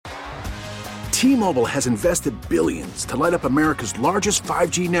T-Mobile has invested billions to light up America's largest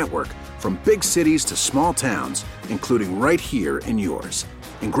 5G network, from big cities to small towns, including right here in yours.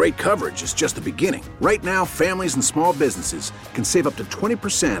 And great coverage is just the beginning. Right now, families and small businesses can save up to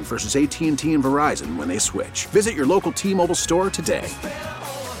 20% versus AT&T and Verizon when they switch. Visit your local T-Mobile store today.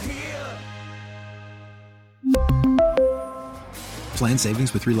 Plan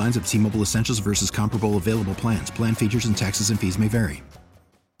savings with 3 lines of T-Mobile Essentials versus comparable available plans. Plan features and taxes and fees may vary.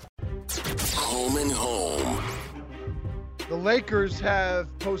 Home and home. The Lakers have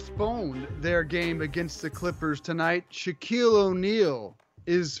postponed their game against the Clippers tonight. Shaquille O'Neal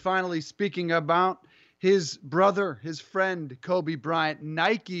is finally speaking about his brother, his friend, Kobe Bryant.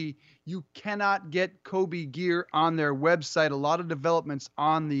 Nike, you cannot get Kobe gear on their website. A lot of developments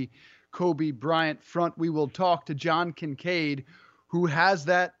on the Kobe Bryant front. We will talk to John Kincaid, who has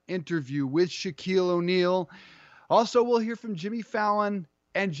that interview with Shaquille O'Neal. Also, we'll hear from Jimmy Fallon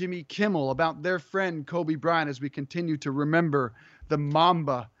and Jimmy Kimmel about their friend Kobe Bryant as we continue to remember the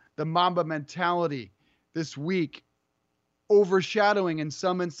Mamba mentality this week, overshadowing in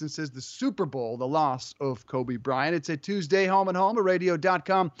some instances the Super Bowl, the loss of Kobe Bryant. It's a Tuesday Home and Home, a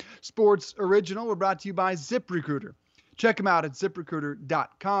radio.com sports original. We're brought to you by ZipRecruiter. Check them out at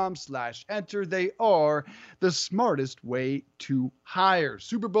ZipRecruiter.com/enter. They are the smartest way to hire.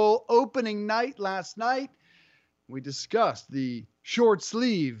 Super Bowl opening night last night. We discussed the short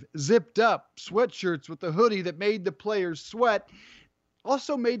sleeve, zipped up sweatshirts with the hoodie that made the players sweat.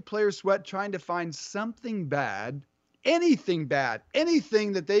 Also made players sweat trying to find something bad, anything that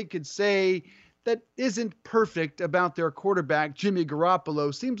they could say that isn't perfect about their quarterback, Jimmy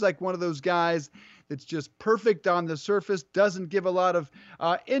Garoppolo. Seems like one of those guys that's just perfect on the surface, doesn't give a lot of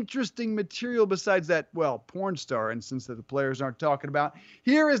interesting material besides that, well, porn star instance that the players aren't talking about.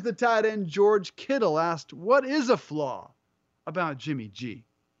 Here is the tight end, George Kittle, asked, what is a flaw about Jimmy G?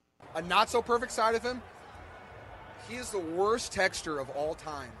 A not-so-perfect side of him, he is the worst texter of all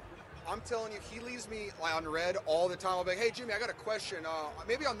time. I'm telling you, he leaves me on red all the time. I'll be like, hey, Jimmy, I got a question.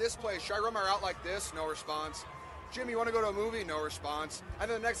 Maybe on this play, should I run my route like this? No response. Jimmy, you want to go to a movie? No response.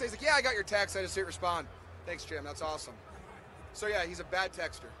 And then the next day, he's like, yeah, I got your text. I just didn't respond. Thanks, Jim. That's awesome. So, yeah, he's a bad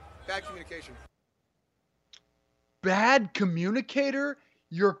texter. Bad communication. Bad communicator?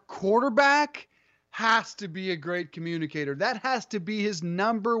 Your quarterback has to be a great communicator. That has to be his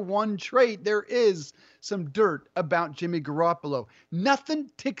number one trait. There is some dirt about Jimmy Garoppolo.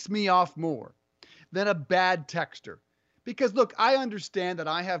 Nothing ticks me off more than a bad texter. Because, look, I understand that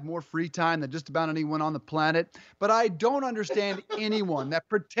I have more free time than just about anyone on the planet, but I don't understand anyone that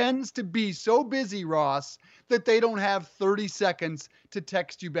pretends to be so busy, Ross, that they don't have 30 seconds to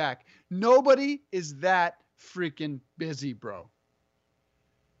text you back. Nobody is that freaking busy, bro.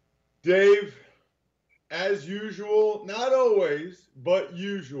 Dave, as usual, not always, but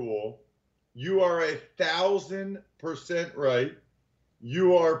usual, you are 1,000% right.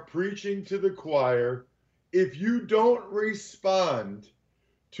 You are preaching to the choir. If you don't respond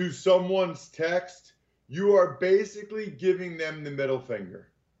to someone's text, you are basically giving them the middle finger.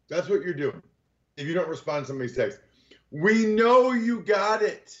 That's what you're doing if you don't respond to somebody's text. We know you got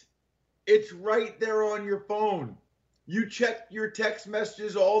it. It's right there on your phone. You check your text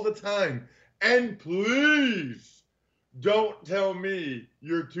messages all the time. And please don't tell me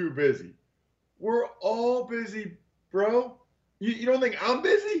you're too busy. We're all busy, bro. You don't think I'm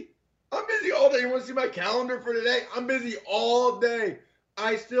busy? I'm busy all day. You want to see my calendar for today? I'm busy all day.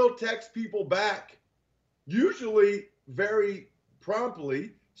 I still text people back, usually very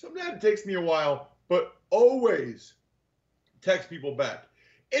promptly. Sometimes it takes me a while, but always text people back.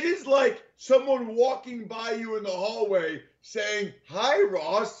 It is like someone walking by you in the hallway saying, hi,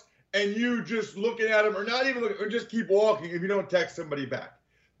 Ross, and you just looking at them or not even looking, or just keep walking if you don't text somebody back.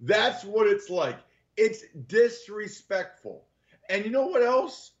 That's what it's like. It's disrespectful. And you know what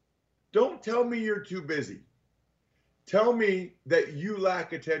else? Don't tell me you're too busy. Tell me that you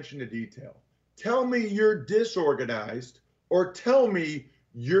lack attention to detail. Tell me you're disorganized, or tell me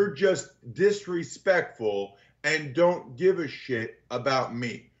you're just disrespectful and don't give a shit about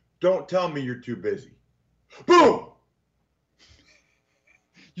me. Don't tell me you're too busy. Boom!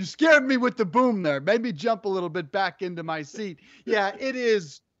 You scared me with the boom there. Made me jump a little bit back into my seat. Yeah, it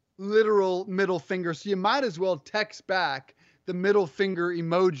is literal middle finger. So you might as well text back the middle finger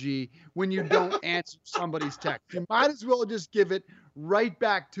emoji when you don't answer somebody's text. You might as well just give it right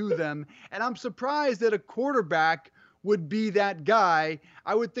back to them. And I'm surprised that a quarterback would be that guy.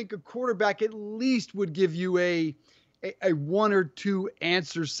 I would think a quarterback at least would give you a one or two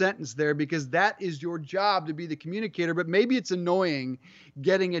answer sentence there, because that is your job, to be the communicator. But maybe it's annoying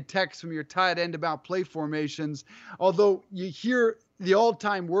getting a text from your tight end about play formations. Although you hear the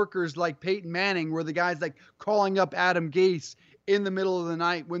all-time workers like Peyton Manning were the guys like calling up Adam Gase in the middle of the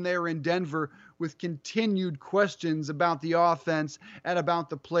night when they were in Denver with continued questions about the offense and about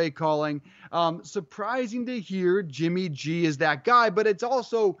the play calling. Surprising to hear Jimmy G is that guy, but it's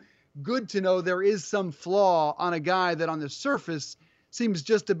also good to know there is some flaw on a guy that on the surface seems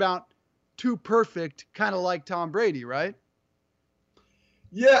just about too perfect, kind of like Tom Brady, right?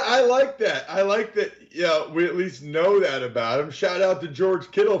 Yeah, I like that. I like that, we at least know that about him. Shout out to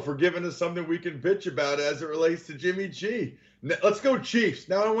George Kittle for giving us something we can bitch about as it relates to Jimmy G. Let's go Chiefs.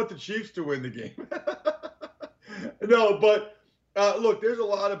 Now I want the Chiefs to win the game. No, but look, there's a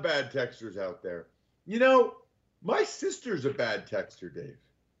lot of bad texters out there. My sister's a bad texter, Dave.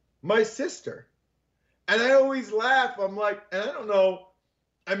 My sister. And I always laugh. I'm like, and I don't know.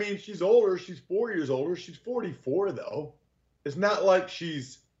 I mean, she's older. She's 4 years older. She's 44, though. It's not like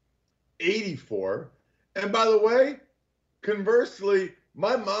she's 84. And by the way, conversely,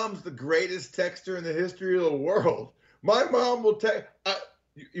 my mom's the greatest texter in the history of the world. My mom will text.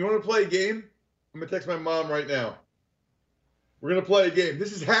 You want to play a game? I'm going to text my mom right now. We're going to play a game.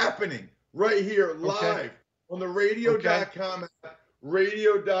 This is happening right here live on the radio.com app,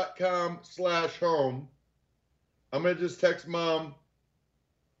 radio.com/home. I'm going to just text mom.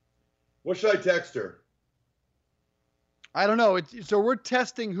 What should I text her? I don't know. So we're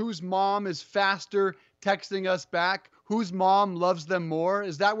testing whose mom is faster texting us back, whose mom loves them more.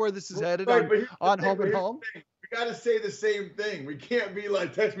 Is that where this is headed on Home and Home? We got to say the same thing. We can't be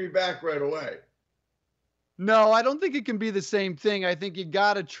like, text me back right away. No, I don't think it can be the same thing. I think you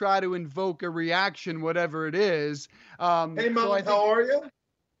got to try to invoke a reaction, whatever it is. Hey, Mom, how are you?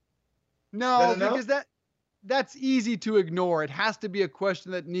 No, because that's easy to ignore. It has to be a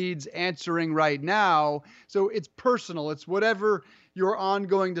question that needs answering right now. So it's personal. It's whatever your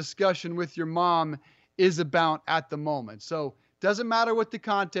ongoing discussion with your mom is about at the moment. So doesn't matter what the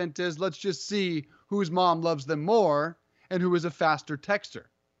content is. Let's just see whose mom loves them more and who is a faster texter.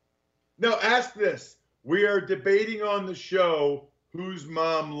 No, ask this. We are debating on the show whose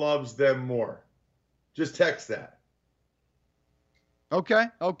mom loves them more. Just text that. Okay.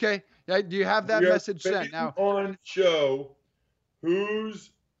 Do you have that message sent now? On show,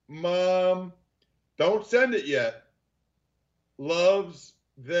 whose mom, don't send it yet, loves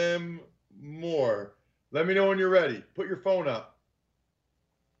them more. Let me know when you're ready. Put your phone up.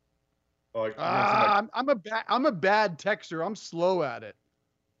 Oh, I'm a bad texter. I'm slow at it.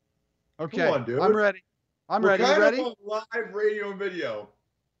 Okay, come on, dude. I'm ready. We're ready. Kind you ready? Of on live radio and video.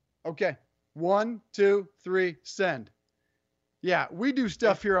 Okay. 1, 2, 3, send. Yeah, we do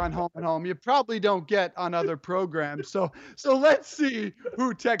stuff here on Home and Home you probably don't get on other programs. So let's see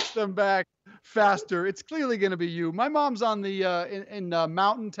who texts them back faster. It's clearly going to be you. My mom's on the in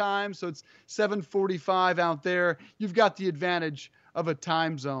Mountain Time, so it's 7:45 out there. You've got the advantage of a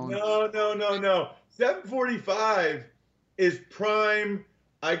time zone. No. 7:45 is prime.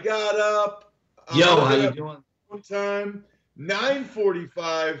 I got up. Yo, how you doing? Time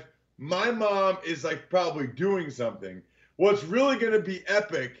 9:45. My mom is like probably doing something. What's really going to be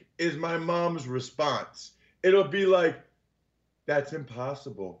epic is my mom's response. It'll be like, "That's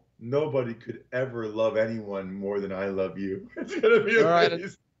impossible. Nobody could ever love anyone more than I love you." It's going to be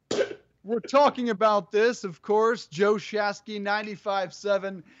amazing. Right. We're talking about this, of course. Joe Shasky,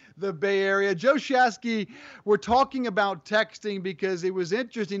 95.7, the Bay Area. Joe Shasky, we're talking about texting because it was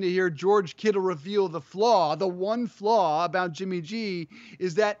interesting to hear George Kittle reveal the flaw. The one flaw about Jimmy G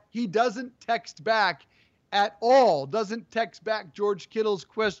is that he doesn't text back at all, doesn't text back George Kittle's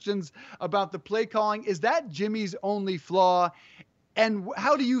questions about the play calling. Is that Jimmy's only flaw? And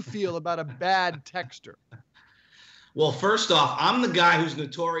how do you feel about a bad texter? Well, first off, I'm the guy who's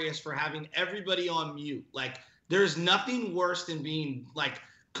notorious for having everybody on mute. Like, there's nothing worse than being, like,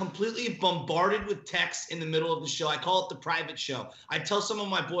 completely bombarded with texts in the middle of the show. I call it the private show. I tell some of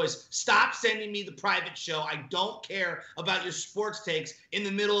my boys, stop sending me the private show. I don't care about your sports takes in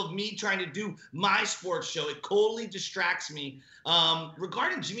the middle of me trying to do my sports show. It totally distracts me.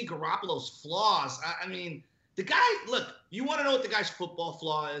 Regarding Jimmy Garoppolo's flaws, I mean, the guy, look, you want to know what the guy's football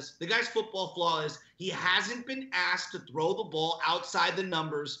flaw is? The guy's football flaw is he hasn't been asked to throw the ball outside the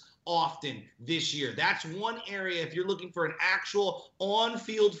numbers often this year. That's one area, if you're looking for an actual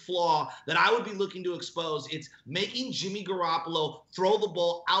on-field flaw that I would be looking to expose, it's making Jimmy Garoppolo throw the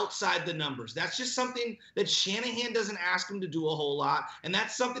ball outside the numbers. That's just something that Shanahan doesn't ask him to do a whole lot, and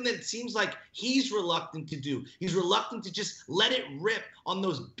that's something that it seems like he's reluctant to do. He's reluctant to just let it rip on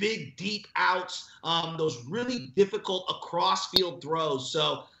those big, deep outs, those really difficult across-field throws.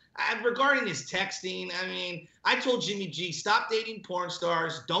 So regarding his texting, I mean, I told Jimmy G, stop dating porn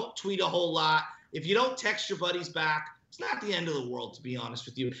stars. Don't tweet a whole lot. If you don't text your buddies back, It's not the end of the world, to be honest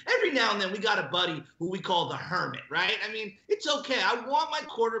with you. Every now and then we got a buddy who we call the hermit, right? I mean, it's okay. I want my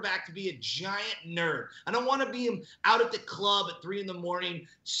quarterback to be a giant nerd. I don't want to be him out at the club at 3 a.m,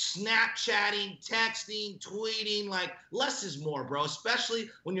 Snapchatting, texting, tweeting. Like, less is more, bro, especially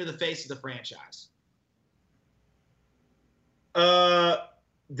when you're the face of the franchise.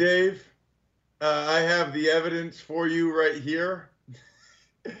 Dave, I have the evidence for you right here.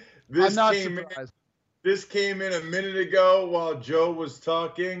 I'm not surprised. This came in a minute ago while Joe was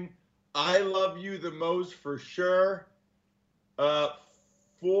talking. I love you the most for sure. 4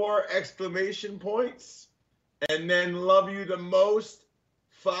 exclamation points. And then love you the most,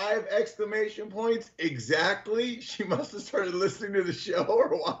 5 exclamation points. Exactly. She must have started listening to the show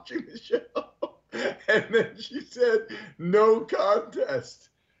or watching the show. And then she said, no contest.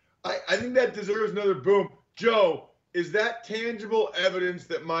 I think that deserves another boom. Joe, is that tangible evidence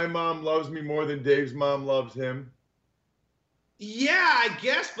that my mom loves me more than Dave's mom loves him? Yeah, I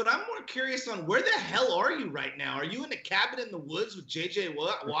guess, but I'm more curious on where the hell are you right now? Are you in a cabin in the woods with JJ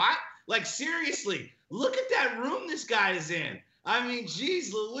Watt? Like, seriously, look at that room this guy is in. I mean,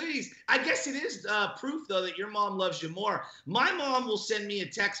 geez Louise. I guess it is proof, though, that your mom loves you more. My mom will send me a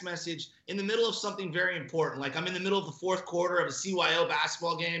text message in the middle of something very important. Like, I'm in the middle of the 4th quarter of a CYO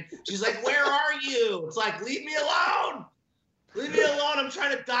basketball game. She's like, where are you? It's like, leave me alone. Leave me alone. I'm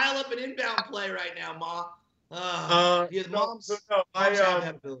trying to dial up an inbound play right now, Ma.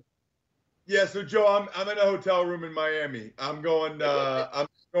 Yeah, so Joe, I'm in a hotel room in Miami. I'm going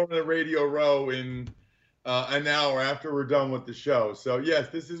to Radio Row in an hour after we're done with the show. So yes,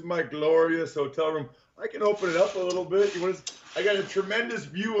 this is my glorious hotel room. I can open it up a little bit. I got a tremendous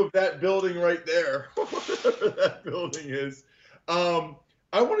view of that building right there, whatever that building is. I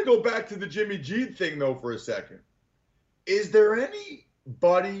want to go back to the Jimmy G thing though for a second. Is there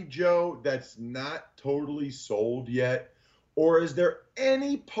anybody, Joe, that's not totally sold yet? Or is there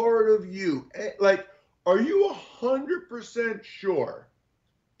any part of you, like, are you 100% sure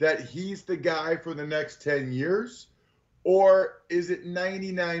that he's the guy for the next 10 years? Or is it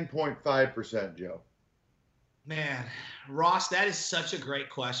 99.5%, Joe? Man, Ross, that is such a great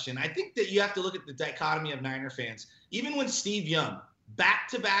question. I think that you have to look at the dichotomy of Niner fans. Even when Steve Young,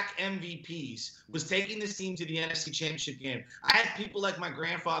 back-to-back MVPs, was taking this team to the NFC Championship game, I had people like my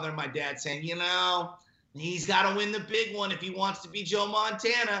grandfather and my dad saying, he's got to win the big one if he wants to be Joe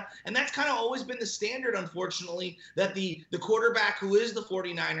Montana. And that's kind of always been the standard, unfortunately, that the quarterback who is the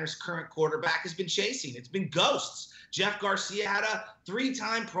 49ers' current quarterback has been chasing. It's been ghosts. Jeff Garcia had a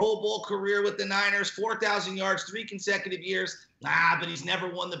 3-time Pro Bowl career with the Niners, 4,000 yards, 3 consecutive years. But he's never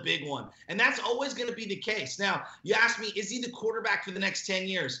won the big one. And that's always going to be the case. Now, you ask me, is he the quarterback for the next 10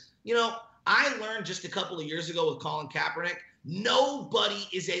 years? I learned just a couple of years ago with Colin Kaepernick, nobody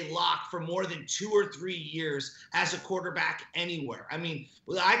is a lock for more than 2 or 3 years as a quarterback anywhere. I mean,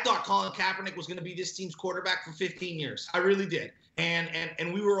 I thought Colin Kaepernick was going to be this team's quarterback for 15 years. I really did.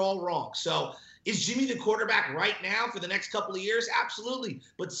 And we were all wrong. So is Jimmy the quarterback right now for the next couple of years? Absolutely.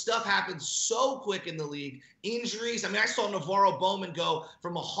 But stuff happens so quick in the league. Injuries. I mean, I saw Navarro Bowman go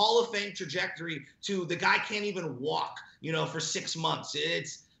from a Hall of Fame trajectory to the guy can't even walk, for 6 months.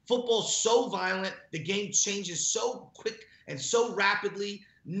 It's football's so violent. The game changes so quick and so rapidly.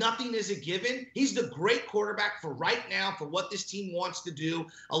 Nothing is a given. He's the great quarterback for right now, for what this team wants to do.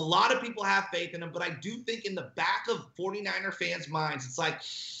 A lot of people have faith in him, but I do think in the back of 49er fans' minds, it's like,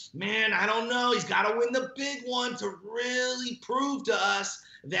 man, I don't know. He's got to win the big one to really prove to us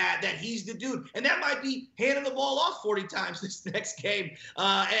that he's the dude. And that might be handing the ball off 40 times this next game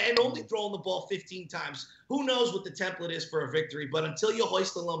and only throwing the ball 15 times. Who knows what the template is for a victory, but until you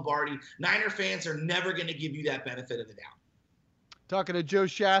hoist the Lombardi, Niner fans are never going to give you that benefit of the doubt. Talking to Joe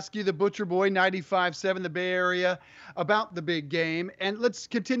Shasky, the Butcher Boy, 95.7, the Bay Area, about the big game. And let's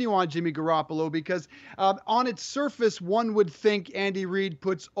continue on Jimmy Garoppolo because on its surface, one would think Andy Reid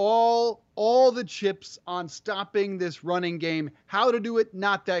puts all the chips on stopping this running game. How to do it,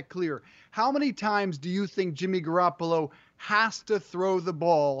 not that clear. How many times do you think Jimmy Garoppolo has to throw the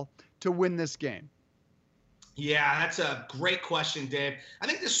ball to win this game? Yeah, that's a great question, Dave. I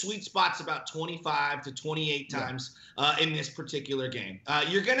think the sweet spot's about 25 to 28 times in this particular game.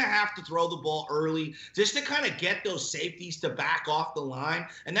 You're going to have to throw the ball early just to kind of get those safeties to back off the line.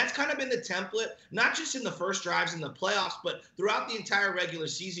 And that's kind of been the template, not just in the first drives in the playoffs, but throughout the entire regular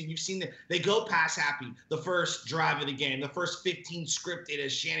season. You've seen that they go pass happy the first drive of the game, the first 15 scripted,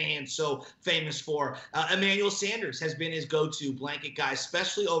 as Shanahan's so famous for. Emmanuel Sanders has been his go-to blanket guy,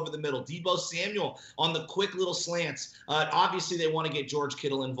 especially over the middle. Deebo Samuel on the quick little slants. Obviously, they want to get George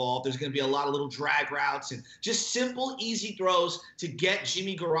Kittle involved. There's going to be a lot of little drag routes and just simple, easy throws to get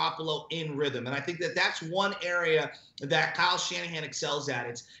Jimmy Garoppolo in rhythm. And I think that that's one area that Kyle Shanahan excels at.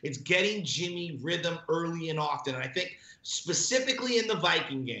 It's getting Jimmy rhythm early and often. And I think specifically in the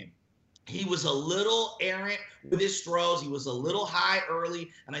Viking game, he was a little errant with his throws. He was a little high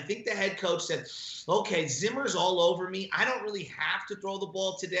early. And I think the head coach said, okay, Zimmer's all over me. I don't really have to throw the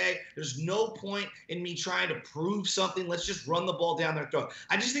ball today. There's no point in me trying to prove something. Let's just run the ball down their throat.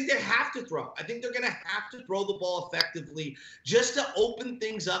 I just think they have to throw. I think they're going to have to throw the ball effectively just to open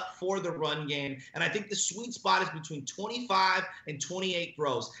things up for the run game. And I think the sweet spot is between 25 and 28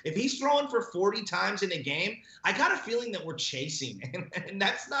 throws. If he's throwing for 40 times in a game, I got a feeling that we're chasing. And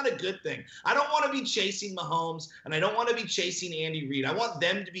that's not a good thing. I don't want to be chasing Mahomes, and I don't want to be chasing Andy Reid. I want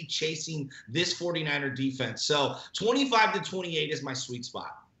them to be chasing this 49er defense. So 25 to 28 is my sweet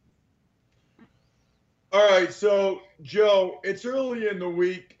spot. All right, so, Joe, it's early in the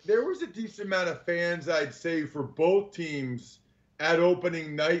week. There was a decent amount of fans, I'd say, for both teams at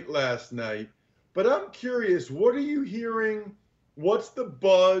opening night last night. But I'm curious, what are you hearing? What's the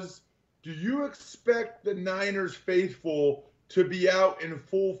buzz? Do you expect the Niners faithful to be out in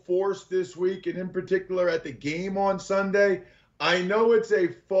full force this week, and in particular at the game on Sunday? I know it's a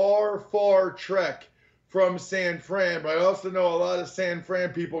far, far trek from San Fran, but I also know a lot of San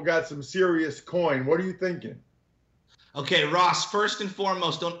Fran people got some serious coin. What are you thinking? Okay, Ross, first and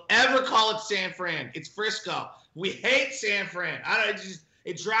foremost, don't ever call it San Fran. It's Frisco. We hate San Fran.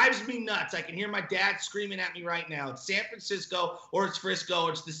 It drives me nuts. I can hear my dad screaming at me right now. It's San Francisco, or it's Frisco,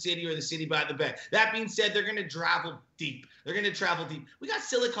 or it's the city, or the city by the bay. That being said, they're going to travel deep. They're going to travel deep. We got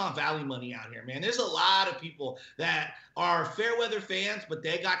Silicon Valley money out here, man. There's a lot of people that are fair weather fans, but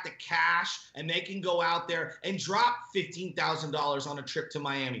they got the cash, and they can go out there and drop $15,000 on a trip to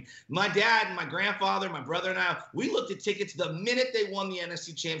Miami. My dad and my grandfather, my brother and I, we looked at tickets the minute they won the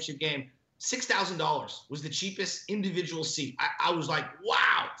NFC Championship game. $6,000 was the cheapest individual seat. I was like,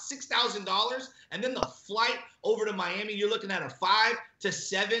 wow, $6,000? And then the flight over to Miami, you're looking at a 5 to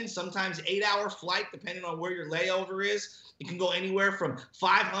 7, sometimes 8-hour flight, depending on where your layover is. It can go anywhere from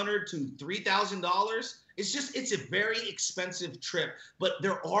 $500 to $3,000. It's a very expensive trip, but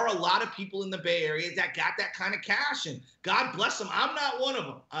there are a lot of people in the Bay Area that got that kind of cash, and God bless them. I'm not one of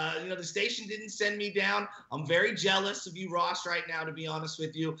them. The station didn't send me down. I'm very jealous of you, Ross, right now, to be honest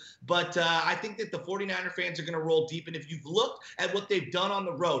with you. But I think that the 49er fans are going to roll deep, and if you've looked at what they've done on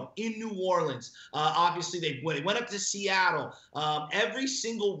the road in New Orleans, obviously they went up to Seattle. Every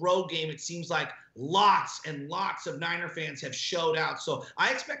single road game, it seems like lots and lots of Niner fans have showed out. So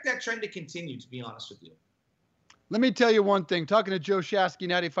I expect that trend to continue, to be honest with you. Let me tell you one thing. Talking to Joe Shasky,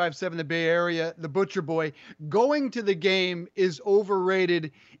 95.7 the Bay Area, the Butcher Boy, going to the game is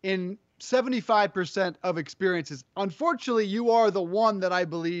overrated in 75% of experiences. Unfortunately, you are the one that I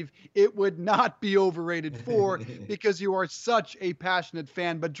believe it would not be overrated for because you are such a passionate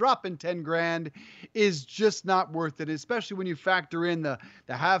fan. But dropping 10 grand is just not worth it, especially when you factor in the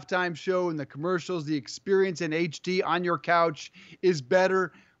halftime show and the commercials. The experience in HD on your couch is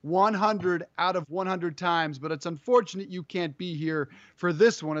better 100 out of 100 times, but it's unfortunate you can't be here for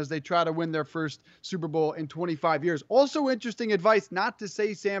this one as they try to win their first Super Bowl in 25 years. Also interesting advice not to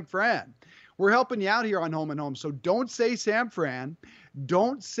say San Fran. We're helping you out here on Home and Home, so don't say San Fran.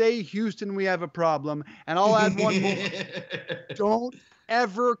 Don't say Houston, we have a problem. And I'll add one more. Don't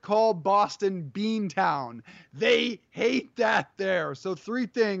ever call Boston Beantown. They hate that there. So 3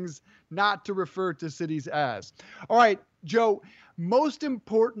 things not to refer to cities as. All right, Joe, most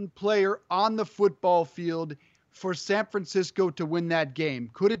important player on the football field for San Francisco to win that game.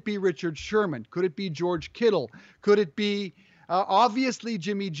 Could it be Richard Sherman? Could it be George Kittle? Could it be obviously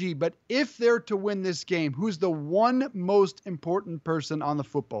Jimmy G? But if they're to win this game, who's the one most important person on the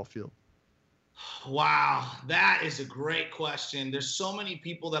football field? Wow, that is a great question. There's so many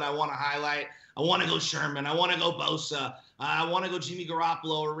people that I want to highlight. I want to go Sherman. I want to go Bosa. I want to go Jimmy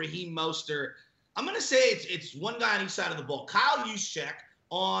Garoppolo or Raheem Mostert. I'm going to say it's one guy on each side of the ball. Kyle Juszczyk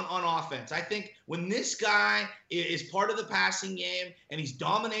on offense. I think when this guy is part of the passing game and he's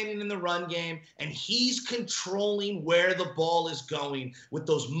dominating in the run game and he's controlling where the ball is going with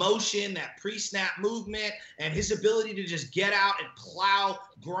those motion, that pre-snap movement, and his ability to just get out and plow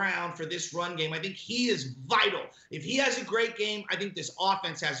ground for this run game, I think he is vital. If he has a great game, I think this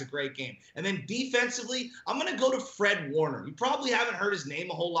offense has a great game. And then defensively, I'm going to go to Fred Warner. You probably haven't heard his name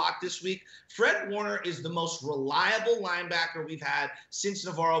a whole lot this week. Fred Warner is the most reliable linebacker we've had since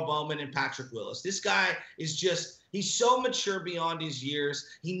Navarro Bowman and Patrick Willis. This guy is just He's so mature beyond his years.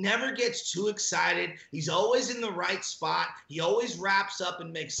 He never gets too excited. He's always in the right spot. He always wraps up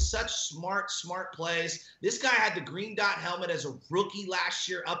and makes such smart plays. This guy had the green dot helmet as a rookie last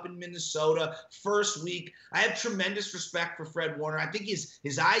year up in Minnesota, first week. I have tremendous respect for Fred Warner. I think his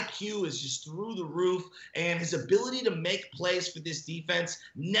IQ is just through the roof, and his ability to make plays for this defense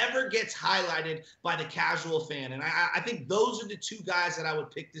never gets highlighted by the casual fan. And I think those are the two guys that I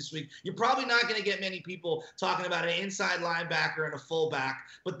would pick this week. You're probably not going to get many people talking about an inside linebacker and a fullback,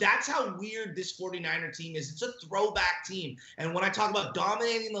 but that's how weird this 49er team is. It's a throwback team. And when I talk about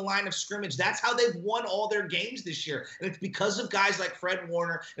dominating the line of scrimmage, that's how they've won all their games this year. And it's because of guys like Fred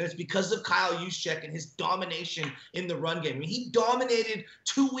Warner, and it's because of Kyle Juszczyk and his domination in the run game. I mean, he dominated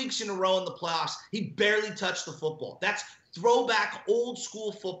 2 weeks in a row in the playoffs. He barely touched the football. That's throwback old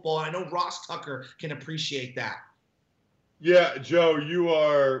school football. I know Ross Tucker can appreciate that. Yeah, Joe,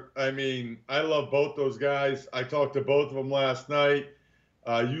 I love both those guys. I talked to both of them last night.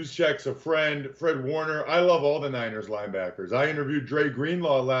 Juszczyk's a friend. Fred Warner, I love all the Niners linebackers. I interviewed Dre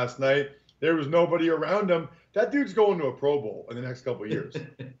Greenlaw last night. There was nobody around him. That dude's going to a Pro Bowl in the next couple of years.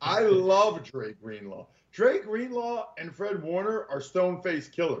 I love Dre Greenlaw. Dre Greenlaw and Fred Warner are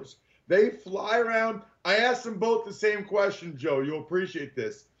stone-faced killers. They fly around. I asked them both the same question, Joe. You'll appreciate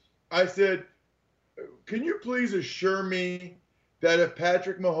this. I said, can you please assure me that if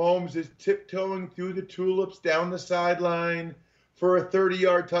Patrick Mahomes is tiptoeing through the tulips down the sideline for a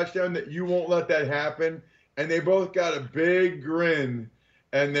 30-yard touchdown, that you won't let that happen? And they both got a big grin,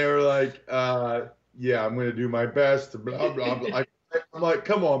 and they're like, yeah, I'm going to do my best, blah, blah, blah. I'm like,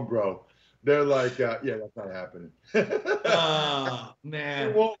 come on, bro. They're like, yeah, that's not happening. Oh, man.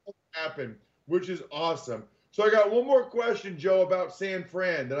 It won't happen, which is awesome. So I got one more question, Joe, about San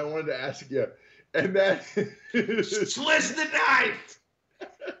Fran that I wanted to ask you. And that twist the knife.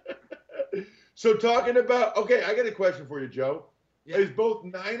 So talking about, okay, I got a question for you, Joe. Yeah. Is both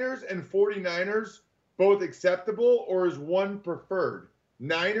Niners and 49ers both acceptable, or is one preferred?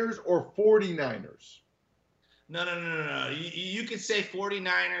 Niners or 49ers? No. You could say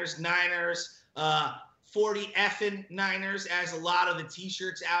 49ers, Niners, 40 effing Niners, as a lot of the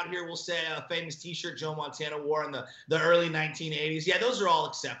T-shirts out here will say. A famous T-shirt Joe Montana wore in the early 1980s. Yeah, those are all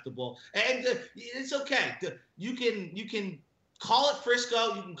acceptable, and it's okay. You can call it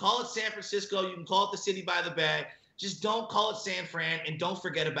Frisco, you can call it San Francisco, you can call it the city by the bay. Just don't call it San Fran, and don't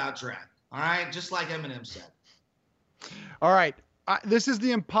forget about Drag. All right, just like Eminem said. All right, this is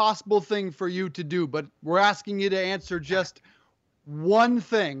the impossible thing for you to do, but we're asking you to answer just one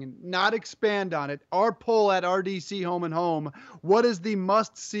thing, not expand on it. Our poll at RDC Home and Home: what is the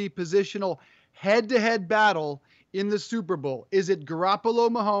must-see positional head-to-head battle in the Super Bowl? Is it Garoppolo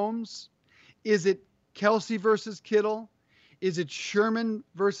Mahomes? Is it Kelsey versus Kittle? Is it Sherman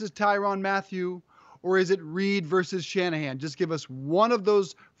versus Tyrann Mathieu? Or is it Reed versus Shanahan? Just give us one of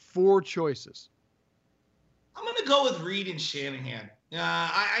those four choices. I'm going to go with Reed and Shanahan.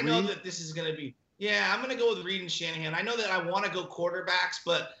 I know that this is going to be, I'm going to go with Reed and Shanahan. I know that I want to go quarterbacks,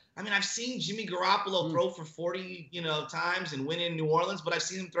 but I mean, I've seen Jimmy Garoppolo throw for 40, times and win in New Orleans, but I've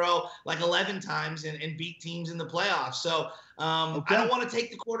seen him throw like 11 times and beat teams in the playoffs. So I don't want to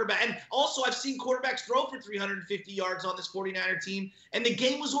take the quarterback. And also, I've seen quarterbacks throw for 350 yards on this 49er team, and the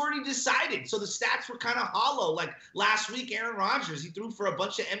game was already decided. So the stats were kind of hollow. Like last week, Aaron Rodgers, he threw for a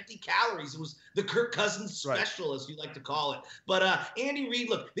bunch of empty calories. It was the Kirk Cousins special, as you like to call it. But Andy Reid,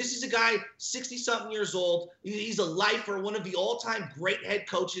 look, this is a guy 60-something years old. He's a lifer, one of the all-time great head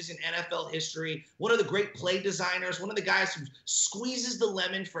coaches in NFL history, one of the great play designers, one of the guys who squeezes the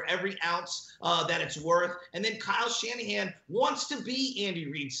lemon for every ounce that it's worth. And then Kyle Shanahan wants to be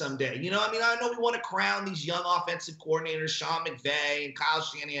Andy Reid someday. I know we want to crown these young offensive coordinators, Sean McVay and Kyle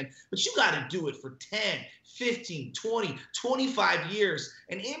Shanahan, but you got to do it for 10, 15, 20, 25 years.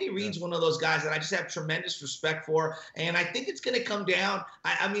 And Andy Reid's one of those guys that I just have tremendous respect for. And I think it's going to come down.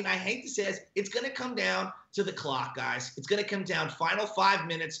 I hate to say it, it's going to come down to the clock, guys. It's going to come down final 5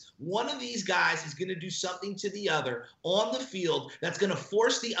 minutes. One of these guys is going to do something to the other on the field that's going to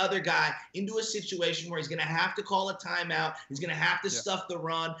force the other guy into a situation where he's going to have to call a timeout. He's going to have to stuff the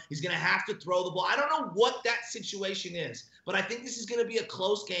run. He's going to have to throw the ball. I don't know what that situation is, but I think this is going to be a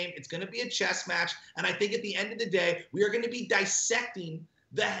close game. It's going to be a chess match. And I think at the end of the day, we are going to be dissecting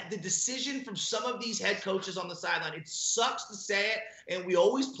the decision from some of these head coaches on the sideline. It sucks to say it, and we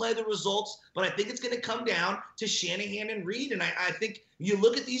always play the results, but I think it's going to come down to Shanahan and Reid. And I think you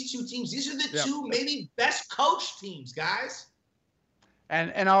look at these two teams, these are the two maybe best coached teams, guys.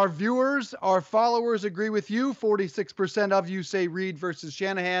 And our viewers, our followers agree with you. 46% of you say Reid versus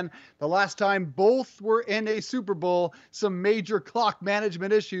Shanahan. The last time both were in a Super Bowl, some major clock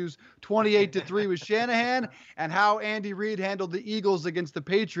management issues. 28-3 with Shanahan, and how Andy Reid handled the Eagles against the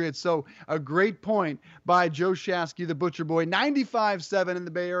Patriots. So a great point by Joe Shasky, the Butcher Boy. 95-7 in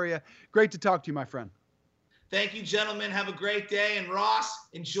the Bay Area. Great to talk to you, my friend. Thank you, gentlemen. Have a great day. And Ross,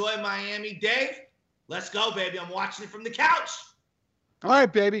 enjoy Miami. Dave, let's go, baby. I'm watching it from the couch. All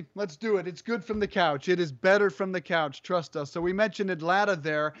right, baby, let's do it. It's good from the couch. It is better from the couch. Trust us. So we mentioned Atlanta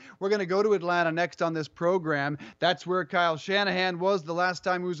there. We're going to go to Atlanta next on this program. That's where Kyle Shanahan was the last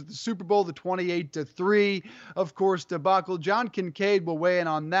time he was at the Super Bowl, the 28-3, of course, debacle. John Kincaid will weigh in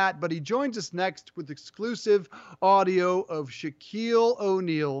on that, but he joins us next with exclusive audio of Shaquille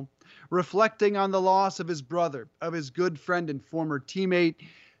O'Neal reflecting on the loss of his brother, of his good friend and former teammate,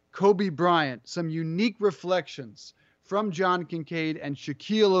 Kobe Bryant. Some unique reflections from John Kincaid and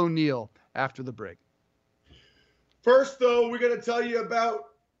Shaquille O'Neal after the break. First, though, we're going to tell you about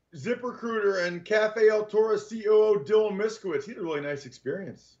ZipRecruiter and Cafe El Toro COO Dylan Miskowitz. He had a really nice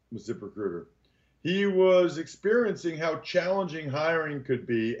experience with ZipRecruiter. He was experiencing how challenging hiring could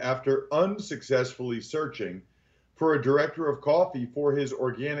be after unsuccessfully searching for a director of coffee for his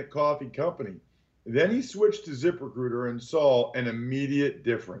organic coffee company. Then he switched to ZipRecruiter and saw an immediate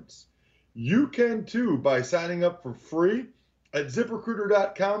difference. You can too by signing up for free at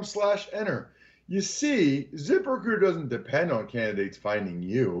ZipRecruiter.com/enter. You see, ZipRecruiter doesn't depend on candidates finding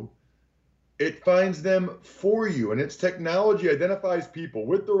you. It finds them for you, and its technology identifies people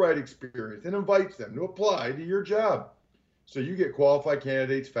with the right experience and invites them to apply to your job. So you get qualified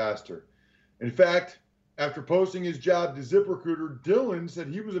candidates faster. In fact, after posting his job to ZipRecruiter, Dylan said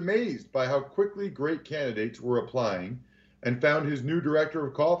he was amazed by how quickly great candidates were applying and found his new director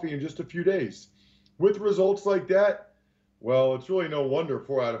of coffee in just a few days. With results like that, well, it's really no wonder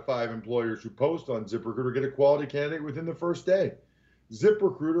 4 out of 5 employers who post on ZipRecruiter get a quality candidate within the first day.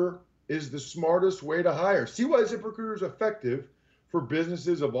 ZipRecruiter is the smartest way to hire. See why ZipRecruiter is effective for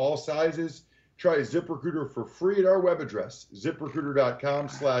businesses of all sizes? Try ZipRecruiter for free at our web address,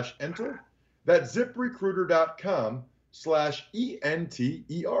 ZipRecruiter.com/enter. That's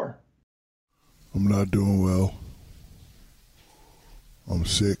ZipRecruiter.com/ENTER. I'm not doing well. I'm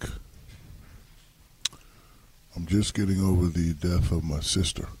sick. I'm just getting over the death of my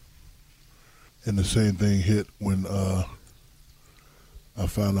sister. And the same thing hit when I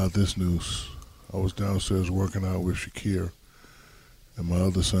found out this news. I was downstairs working out with Shakir, and my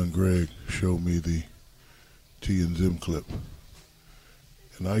other son, Greg, showed me the T and Zim clip.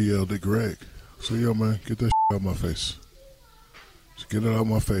 And I yelled at Greg, I said, yo, man, get that shit out of my face. Just get it out of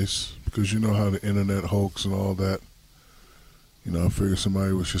my face, because you know how the internet hoax and all that. You know, I figured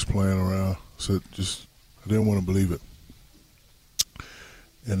somebody was just playing around. So I didn't want to believe it.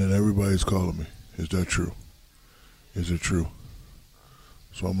 And then everybody's calling me. Is that true? Is it true?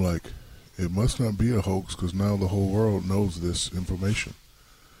 So I'm like, it must not be a hoax because now the whole world knows this information.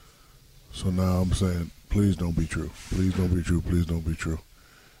 So now I'm saying, please don't be true. Please don't be true. Please don't be true.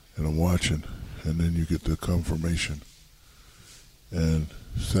 And I'm watching. And then you get the confirmation. And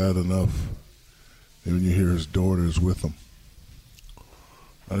sad enough, when you hear his daughter's with him.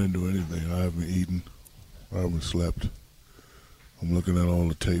 I didn't do anything. I haven't eaten. I haven't slept. I'm looking at all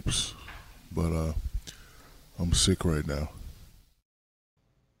the tapes, but I'm sick right now.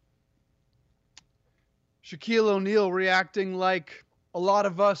 Shaquille O'Neal reacting like a lot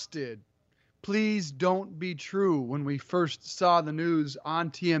of us did. Please don't be true when we first saw the news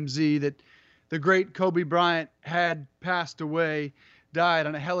on TMZ that the great Kobe Bryant had passed away, died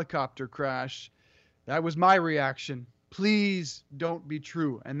on a helicopter crash. That was my reaction. Please don't be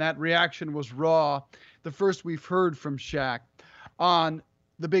true. And that reaction was raw. The first we've heard from Shaq on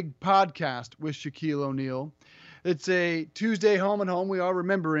the big podcast with Shaquille O'Neal. It's a Tuesday home and home. We are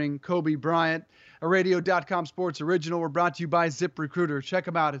remembering Kobe Bryant, a Radio.com sports original. We're brought to you by ZipRecruiter. Check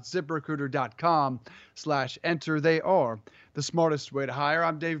them out at ZipRecruiter.com/enter. They are the smartest way to hire.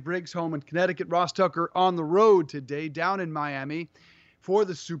 I'm Dave Briggs, home in Connecticut. Ross Tucker on the road today, down in Miami for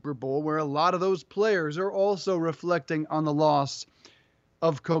the Super Bowl, where a lot of those players are also reflecting on the loss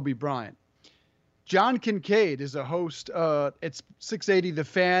of Kobe Bryant. John Kincaid is a host at 680 The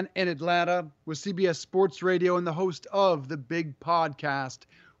Fan in Atlanta with CBS Sports Radio and the host of the big podcast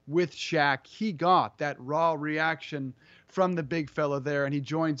with Shaq. He got that raw reaction from the big fella there, and he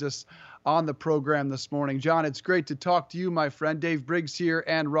joins us on the program this morning. John, it's great to talk to you, my friend. Dave Briggs here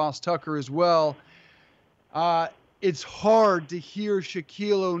and Ross Tucker as well. It's hard to hear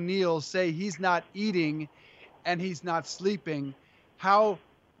Shaquille O'Neal say he's not eating and he's not sleeping. How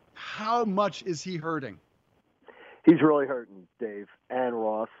much is he hurting? He's really hurting, Dave and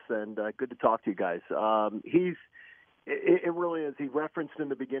Ross, and good to talk to you guys. It really is. He referenced in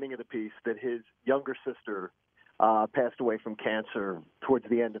the beginning of the piece that his younger sister passed away from cancer towards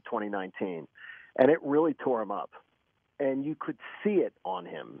the end of 2019, and it really tore him up. And you could see it on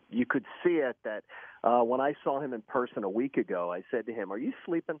him. You could see it that when I saw him in person a week ago, I said to him, "Are you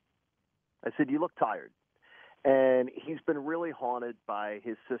sleeping?" I said, "You look tired." And he's been really haunted by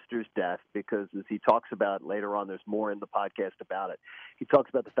his sister's death because, as he talks about later on, there's more in the podcast about it. He talks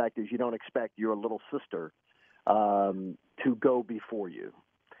about the fact is you don't expect your little sister to go before you.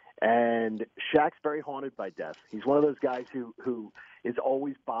 And Shaq's very haunted by death. He's one of those guys who is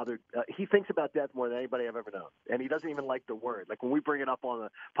always bothered. He thinks about death more than anybody I've ever known. And he doesn't even like the word. Like when we bring it up on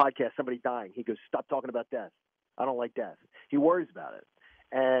the podcast, somebody dying, he goes, "Stop talking about death. I don't like death." He worries about it.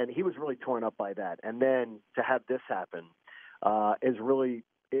 And he was really torn up by that. And then to have this happen is really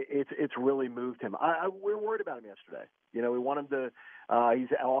it's really moved him. We were worried about him yesterday. You know, we want him to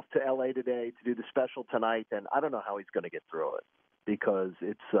he's off to L.A. today to do the special tonight, and I don't know how he's going to get through it because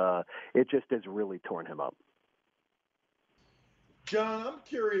it just has really torn him up. John, I'm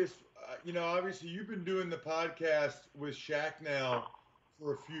curious. Obviously you've been doing the podcast with Shaq now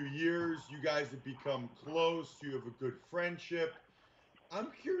for a few years. You guys have become close. You have a good friendship. I'm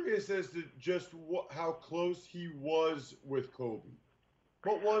curious as to just how close he was with Kobe.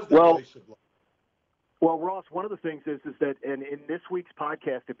 What was the relationship like? Well, Ross, one of the things is that in this week's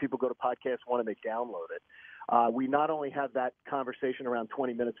podcast, if people go to Podcast One and they download it, we not only have that conversation around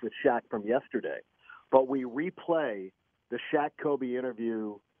 20 minutes with Shaq from yesterday, but we replay the Shaq-Kobe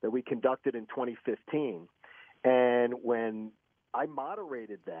interview that we conducted in 2015. And when I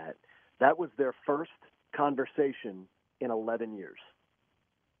moderated that was their first conversation in 11 years.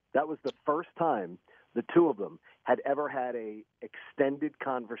 That was the first time the two of them had ever had a extended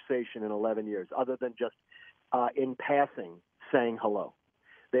conversation in 11 years, other than just in passing saying hello.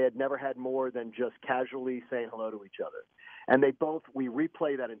 They had never had more than just casually saying hello to each other. And we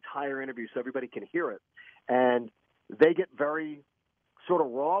replay that entire interview so everybody can hear it. And they get very sort of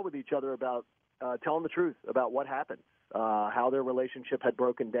raw with each other about telling the truth about what happened, how their relationship had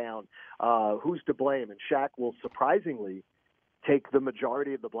broken down, who's to blame. And Shaq will surprisingly take the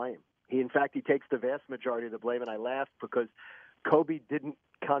majority of the blame. He takes the vast majority of the blame, and I laughed because Kobe didn't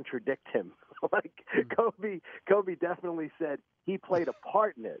contradict him. Kobe definitely said he played a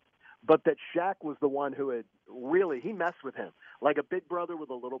part in it, but that Shaq was the one who had he messed with him like a big brother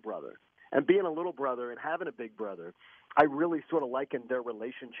with a little brother. And being a little brother and having a big brother, I really sort of likened their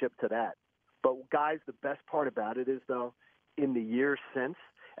relationship to that. But guys, the best part about it is, though, in the years since,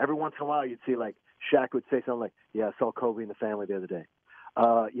 every once in a while you'd see like Shaq would say something like, "Yeah, I saw Kobe and the family the other day."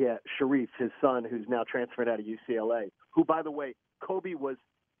 Yeah, Sharif, his son, who's now transferred out of UCLA, who, by the way, Kobe was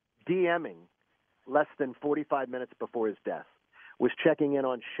DMing less than 45 minutes before his death, was checking in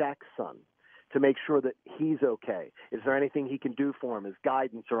on Shaq's son to make sure that he's okay. Is there anything he can do for him as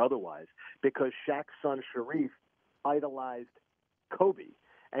guidance or otherwise? Because Shaq's son, Sharif, idolized Kobe.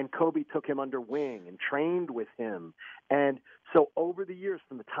 And Kobe took him under wing and trained with him. And so over the years,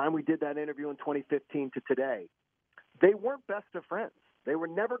 from the time we did that interview in 2015 to today, they weren't best of friends. They were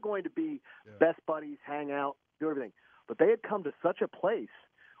never going to be best buddies, hang out, do everything. But they had come to such a place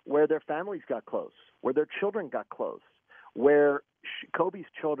where their families got close, where their children got close, where Kobe's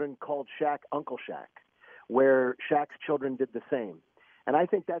children called Shaq Uncle Shaq, where Shaq's children did the same. And I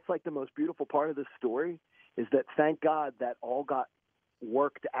think that's like the most beautiful part of this story is that, thank God, that all got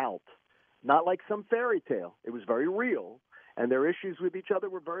worked out. Not like some fairy tale. It was very real, and their issues with each other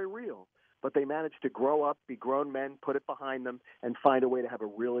were very real. But they managed to grow up, be grown men, put it behind them, and find a way to have a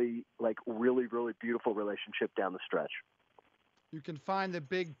really beautiful relationship down the stretch. You can find the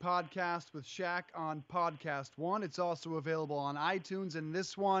big podcast with Shaq on Podcast One. It's also available on iTunes, and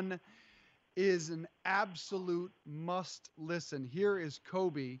this one is an absolute must listen. Here is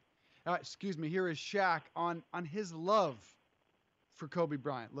here is Shaq on his love for Kobe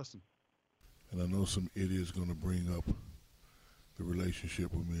Bryant. Listen. And I know some idiot's going to bring up the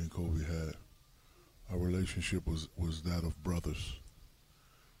relationship with me and Kobe had. Our relationship was that of brothers.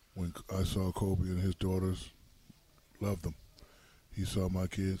 When I saw Kobe and his daughters, loved them. He saw my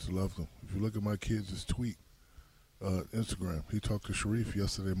kids, loved them. If you look at my kids' tweet, Instagram, he talked to Sharif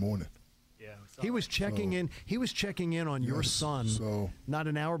yesterday morning. Yeah, he was checking in. He was checking in on your son not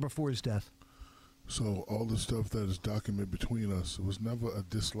an hour before his death. So all the stuff that is documented between us, it was never a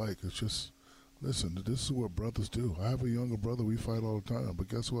dislike. It's just, listen, this is what brothers do. I have a younger brother. We fight all the time. But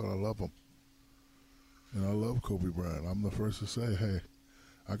guess what? I love him. And I love Kobe Bryant. I'm the first to say, hey,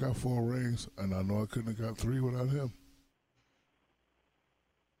 I got 4 rings, and I know I couldn't have got 3 without him.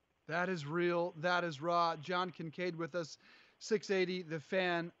 That is real. That is raw. John Kincaid with us, 680 The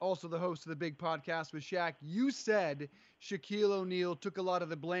Fan, also the host of the Big Podcast with Shaq. You said Shaquille O'Neal took a lot of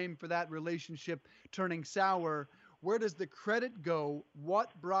the blame for that relationship turning sour. Where does the credit go?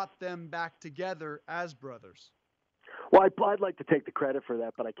 What brought them back together as brothers? Well, I'd like to take the credit for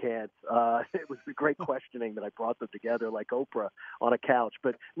that, but I can't. It was the great questioning that I brought them together like Oprah on a couch.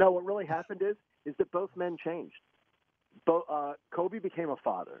 But no, what really happened is that both men changed. Kobe became a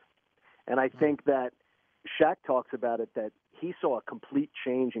father. And I think that Shaq talks about it, that he saw a complete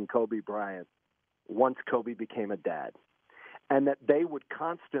change in Kobe Bryant once Kobe became a dad. And that they would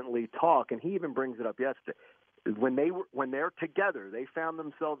constantly talk, and he even brings it up yesterday. When they're together, they found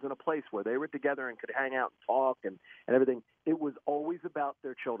themselves in a place where they were together and could hang out and talk and everything. It was always about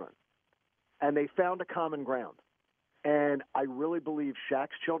their children. And they found a common ground. And I really believe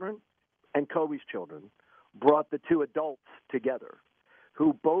Shaq's children and Kobe's children brought the two adults together,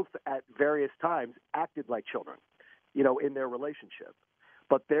 who both at various times acted like children, in their relationship.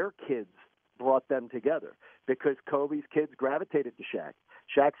 But their kids brought them together because Kobe's kids gravitated to Shaq.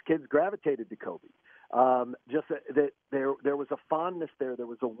 Shaq's kids gravitated to Kobe. That there was a fondness there. There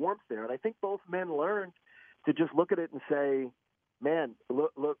was a warmth there. And I think both men learned to just look at it and say, man,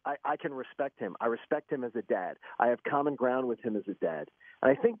 look, I can respect him. I respect him as a dad. I have common ground with him as a dad.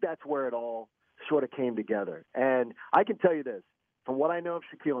 And I think that's where it all sort of came together. And I can tell you this, from what I know of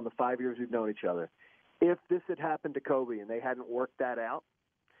Shaquille in the 5 years we've known each other, if this had happened to Kobe and they hadn't worked that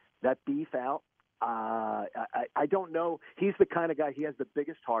beef out, I don't know. He's the kind of guy, he has the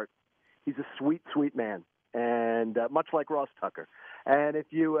biggest heart. He's a sweet, sweet man, and much like Ross Tucker. And if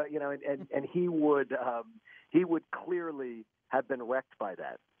you, and he would clearly have been wrecked by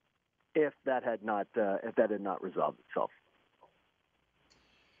that if that had not resolved itself.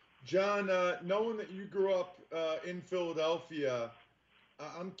 John, knowing that you grew up in Philadelphia,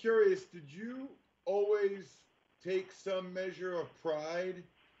 I'm curious, did you always take some measure of pride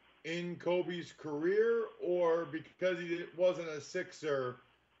in Kobe's career, or because he wasn't a Sixer,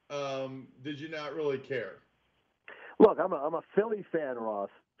 did you not really care? Look, I'm a Philly fan,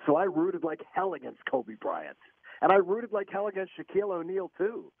 Ross, so I rooted like hell against Kobe Bryant. And I rooted like hell against Shaquille O'Neal,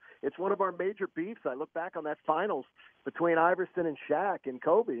 too. It's one of our major beefs. I look back on that finals between Iverson and Shaq and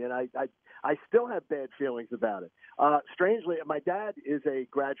Kobe, and I still have bad feelings about it. Strangely, my dad is a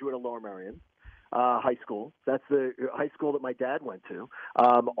graduate of Lower Merion High School. That's the high school that my dad went to.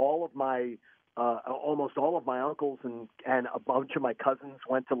 Almost all of my uncles and a bunch of my cousins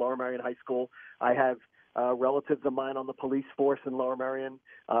went to Lower Merion High School. I have relatives of mine on the police force in Lower Merion.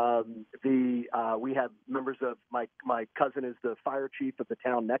 We have members of my cousin is the fire chief of the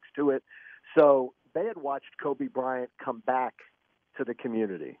town next to it. So they had watched Kobe Bryant come back to the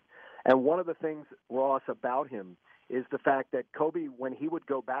community. And one of the things, Ross, about him is the fact that Kobe, when he would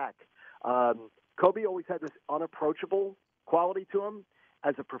go back, Kobe always had this unapproachable quality to him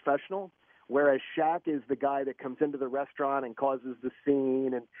as a professional, whereas Shaq is the guy that comes into the restaurant and causes the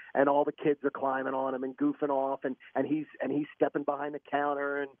scene, and all the kids are climbing on him and goofing off, and he's stepping behind the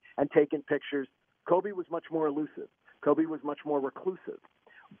counter and taking pictures. Kobe was much more elusive. Kobe was much more reclusive.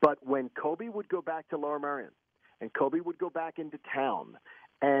 But when Kobe would go back to Lower Merion and Kobe would go back into town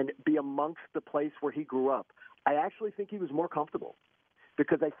and be amongst the place where he grew up, I actually think he was more comfortable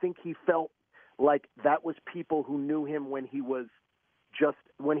because I think he felt like that was people who knew him when he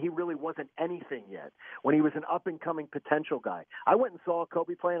really wasn't anything yet, when he was an up-and-coming potential guy. I went and saw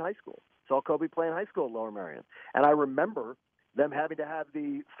Kobe play in high school, at Lower Merion. And I remember them having to have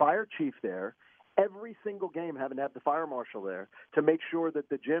the fire chief there, every single game having to have the fire marshal there to make sure that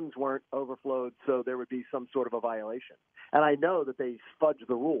the gyms weren't overflowed so there would be some sort of a violation. And I know that they fudged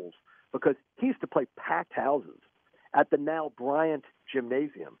the rules because he used to play packed houses at the now Bryant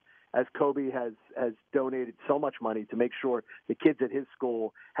Gymnasium, as Kobe has donated so much money to make sure the kids at his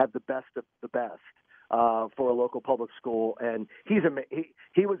school have the best of the best for a local public school. And he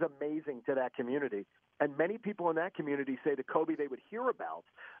was amazing to that community. And many people in that community say to Kobe they would hear about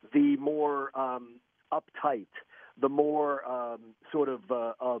the more uptight, the more a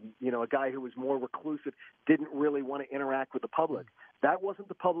guy who was more reclusive, didn't really want to interact with the public. That wasn't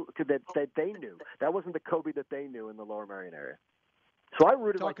the public that they knew. That wasn't the Kobe that they knew in the Lower Merion area. So I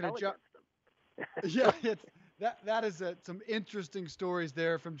rooted like hell against them. Yeah, that is some interesting stories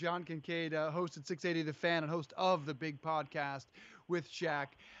there from John Kincaid, host at 680 The Fan and host of the Big Podcast with Shaq.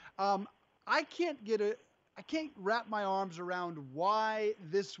 I can't wrap my arms around why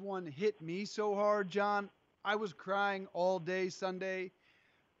this one hit me so hard, John. I was crying all day Sunday.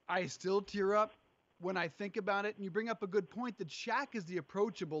 I still tear up when I think about it. And you bring up a good point that Shaq is the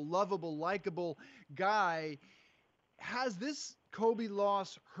approachable, lovable, likable guy. Has this Kobe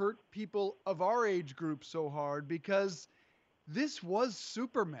loss hurt people of our age group so hard because this was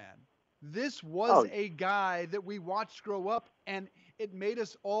Superman. This was a guy that we watched grow up, and it made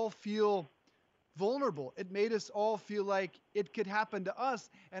us all feel vulnerable. It made us all feel like it could happen to us.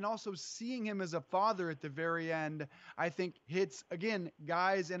 And also seeing him as a father at the very end, I think hits, again,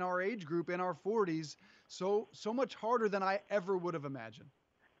 guys in our age group, in our 40s, so much harder than I ever would have imagined.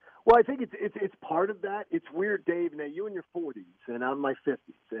 Well, I think it's part of that. It's weird, Dave. Now, you in your 40s, and I'm in my 50s.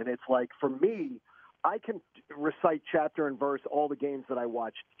 And it's like, for me, I can recite chapter and verse all the games that I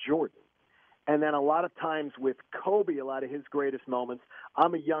watched Jordan. And then a lot of times with Kobe, a lot of his greatest moments,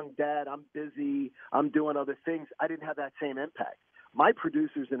 I'm a young dad, I'm busy, I'm doing other things. I didn't have that same impact. My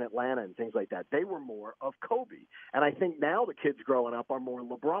producers in Atlanta and things like that, they were more of Kobe. And I think now the kids growing up are more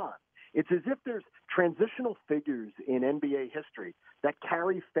LeBron. It's as if there's transitional figures in NBA history that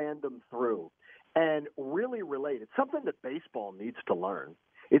carry fandom through and really relate. It's something that baseball needs to learn.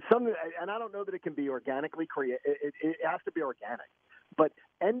 It's something, and I don't know that it can be organically created. It has to be organic. But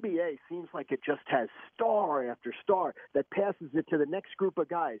NBA seems like it just has star after star that passes it to the next group of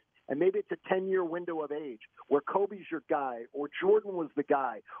guys. And maybe it's a 10-year window of age where Kobe's your guy or Jordan was the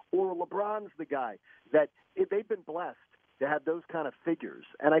guy or LeBron's the guy, that they've been blessed to have those kind of figures.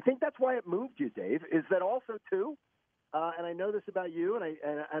 And I think that's why it moved you, Dave, is that also, too, and I know this about you,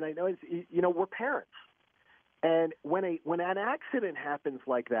 and I know it's, we're parents. And when an accident happens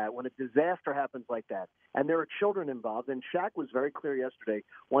like that, when a disaster happens like that, and there are children involved, and Shaq was very clear yesterday,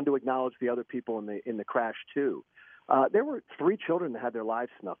 wanted to acknowledge the other people in the crash too. There were 3 children that had their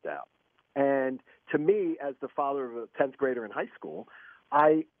lives snuffed out. And to me, as the father of a 10th grader in high school,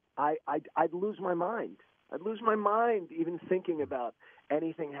 I'd lose my mind. I'd lose my mind even thinking about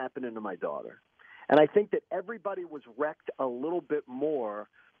anything happening to my daughter. And I think that everybody was wrecked a little bit more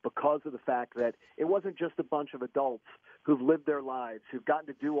because of the fact that it wasn't just a bunch of adults who've lived their lives, who've gotten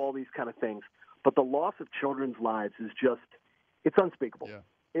to do all these kind of things, but the loss of children's lives is just, it's unspeakable. Yeah.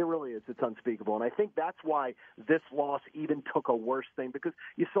 It really is. It's unspeakable. And I think that's why this loss even took a worse thing, because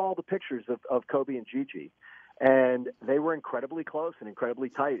you saw all the pictures of Kobe and Gigi, and they were incredibly close and incredibly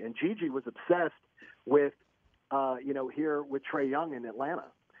tight. And Gigi was obsessed with, here with Trae Young in Atlanta.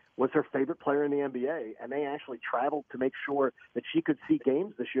 Was her favorite player in the NBA, and they actually traveled to make sure that she could see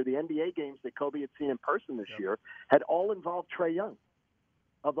games this year. The NBA games that Kobe had seen in person this year had all involved Trae Young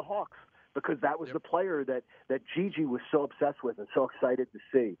of the Hawks, because that was the player that Gigi was so obsessed with and so excited to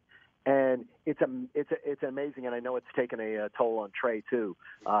see. And it's amazing, and I know it's taken a toll on Trae too.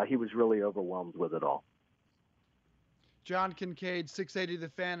 He was really overwhelmed with it all. John Kincaid, 680 The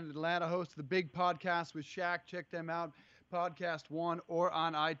Fan in Atlanta, host of the Big Podcast with Shaq. Check them out. Podcast One or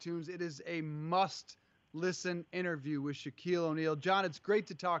on iTunes. It is a must-listen interview with Shaquille O'Neal. John, it's great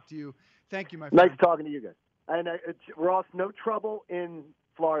to talk to you. Thank you, my friend. Nice talking to you guys. And Ross, no trouble in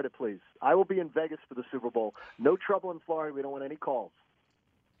Florida, please. I will be in Vegas for the Super Bowl. No trouble in Florida. We don't want any calls.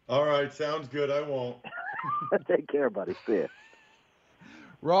 All right, sounds good. I won't. Take care, buddy. See ya.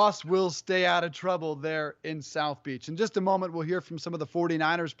 Ross will stay out of trouble there in South Beach. In just a moment, we'll hear from some of the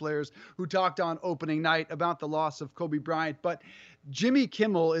 49ers players who talked on opening night about the loss of Kobe Bryant. But Jimmy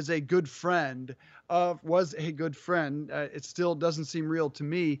Kimmel is a good friend was a good friend. It still doesn't seem real to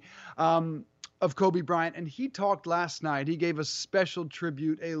me, of Kobe Bryant. And he talked last night. He gave a special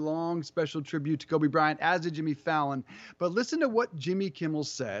tribute, a long special tribute to Kobe Bryant, as did Jimmy Fallon. But listen to what Jimmy Kimmel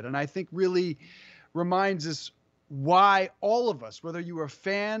said, and I think really reminds us why all of us, whether you were a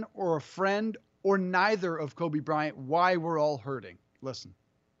fan or a friend or neither of Kobe Bryant, why we're all hurting. Listen.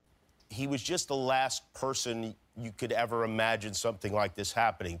 He was just the last person you could ever imagine something like this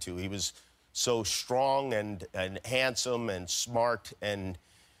happening to. He was so strong and handsome and smart and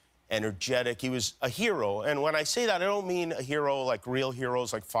energetic. He was a hero. And when I say that, I don't mean a hero like real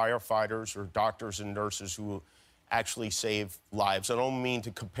heroes like firefighters or doctors and nurses who actually save lives. I don't mean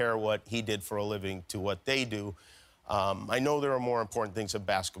to compare what he did for a living to what they do. I know there are more important things in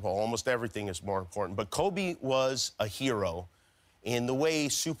basketball. Almost everything is more important. But Kobe was a hero in the way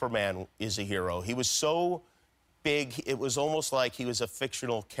Superman is a hero. He was so big, it was almost like he was a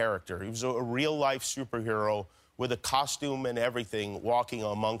fictional character. He was a real-life superhero with a costume and everything walking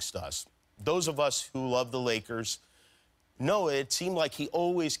amongst us. Those of us who love the Lakers know it seemed like he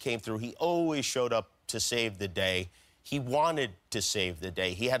always came through. He always showed up to save the day. He wanted to save the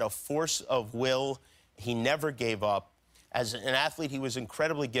day. He had a force of will. He never gave up. As an athlete, he was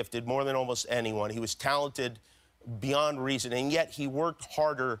incredibly gifted, more than almost anyone. He was talented beyond reason, and yet he worked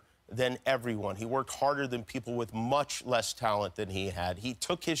harder than everyone. He worked harder than people with much less talent than he had. He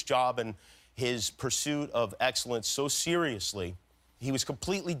took his job and his pursuit of excellence so seriously. He was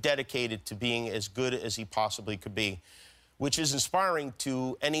completely dedicated to being as good as he possibly could be. which is inspiring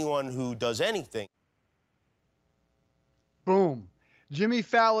to anyone who does anything. Boom. Jimmy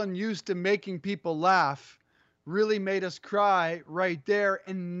Fallon used to making people laugh, really made us cry right there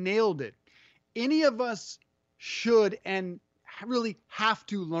and nailed it. Any of us should and really have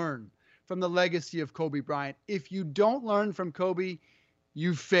to learn from the legacy of Kobe Bryant. If you don't learn from Kobe,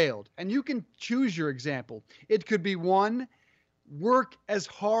 you've failed. And you can choose your example. It could be one, work as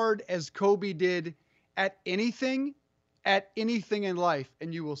hard as Kobe did at anything in life,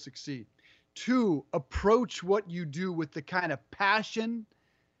 and you will succeed. 2, approach what you do with the kind of passion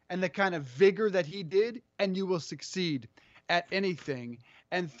and the kind of vigor that he did, and you will succeed at anything.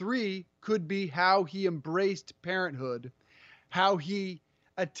 And 3 could be how he embraced parenthood, how he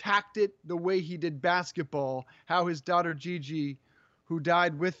attacked it the way he did basketball, how his daughter Gigi, who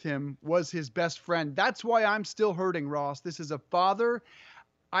died with him, was his best friend. That's why I'm still hurting, Ross. This is a father.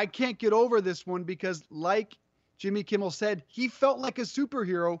 I can't get over this one because, like Jimmy Kimmel said, he felt like a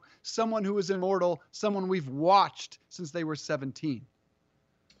superhero, someone who is immortal, someone we've watched since they were 17.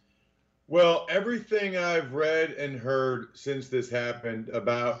 Well, everything I've read and heard since this happened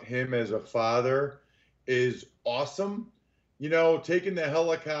about him as a father is awesome. You know, taking the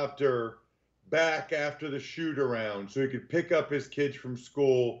helicopter back after the shoot around so he could pick up his kids from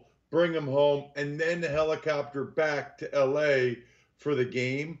school, bring them home, and then the helicopter back to LA for the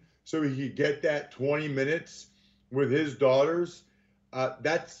game so he could get that 20 minutes with his daughters.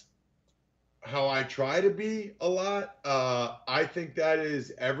 That's how I try to be a lot. I think that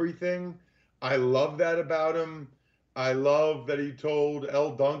is everything. I love that about him. I love that he told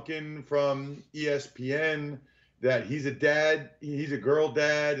Elle Duncan from ESPN that he's a dad, he's a girl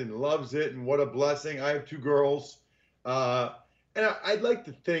dad and loves it, and what a blessing. I have 2 girls. And I'd like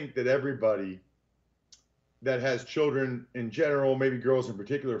to think that everybody that has children in general, maybe girls in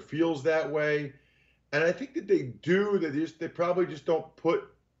particular, feels that way. And I think that they do, they probably just don't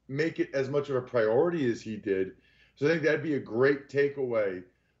make it as much of a priority as he did. So I think that'd be a great takeaway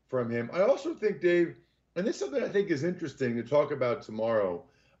from him. I also think, Dave, and this is something I think is interesting to talk about tomorrow.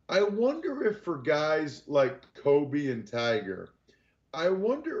 I wonder if for guys like Kobe and Tiger, I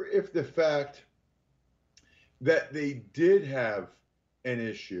wonder if the fact that they did have an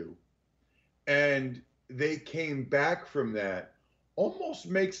issue and they came back from that almost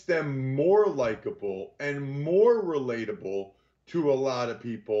makes them more likable and more relatable to a lot of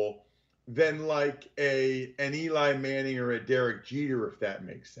people than like an Eli Manning or a Derek Jeter, if that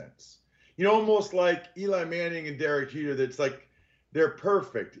makes sense. You know, almost like Eli Manning and Derek Jeter, that's like, they're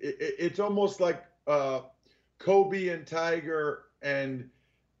perfect. It's almost like Kobe and Tiger and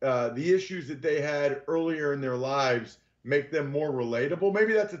the issues that they had earlier in their lives make them more relatable.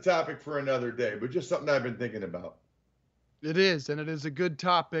 Maybe that's a topic for another day, but just something I've been thinking about. It is, and it is a good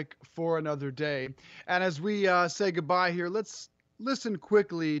topic for another day. And as we say goodbye here, let's listen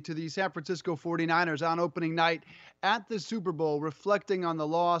quickly to the San Francisco 49ers on opening night at the Super Bowl, reflecting on the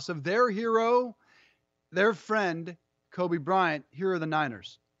loss of their hero, their friend, Kobe Bryant. Here are the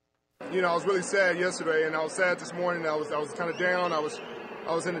Niners. You know, I was really sad yesterday, and I was sad this morning. I was kind of down. I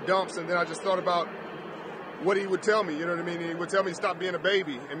was in the dumps, and then I just thought about what he would tell me. You know what I mean? He would tell me stop being a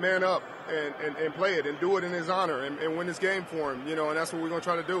baby and man up and play it and do it in his honor and win this game for him. You know, and that's what we're gonna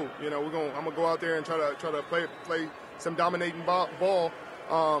try to do. You know, I'm gonna go out there and try to play some dominating ball,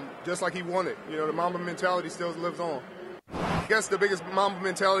 just like he wanted. You know, the Mamba mentality still lives on. I guess the biggest Mamba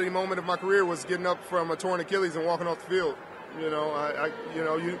mentality moment of my career was getting up from a torn Achilles and walking off the field. You know,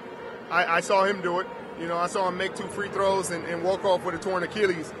 I saw him do it. You know, I saw him make 2 free throws and walk off with a torn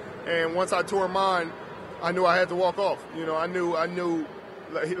Achilles. And once I tore mine, I knew I had to walk off. You know, I knew,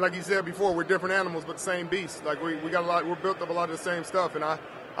 like he said before, we're different animals, but the same beast. Like we got a lot, we're built up a lot of the same stuff, and I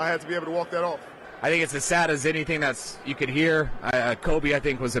had to be able to walk that off. I think it's as sad as anything that's you could hear. Kobe, I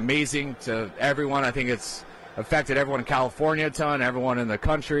think, was amazing to everyone. I think it's affected everyone in California a ton, everyone in the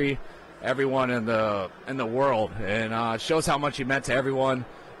country, everyone in the world, and it shows how much he meant to everyone.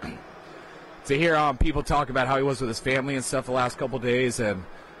 To hear people talk about how he was with his family and stuff the last couple of days, and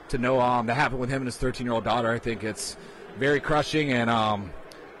to know that happened with him and his 13-year-old daughter, I think it's very crushing and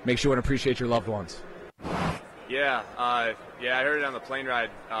makes you want to appreciate your loved ones. Yeah, I heard it on the plane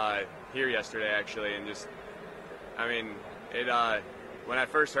ride here yesterday, actually, and just, I mean, it. When I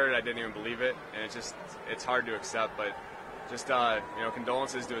first heard it, I didn't even believe it, and it's hard to accept, but just,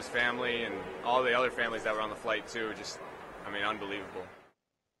 condolences to his family and all the other families that were on the flight, too. Just, I mean, unbelievable.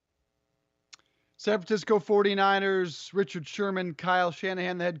 San Francisco 49ers, Richard Sherman, Kyle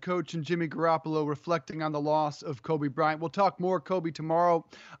Shanahan, the head coach, and Jimmy Garoppolo reflecting on the loss of Kobe Bryant. We'll talk more Kobe tomorrow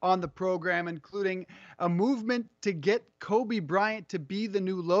on the program, including a movement to get Kobe Bryant to be the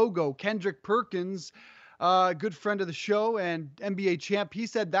new logo. Kendrick Perkins good friend of the show and NBA champ, he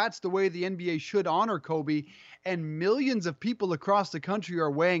said that's the way the NBA should honor Kobe, and millions of people across the country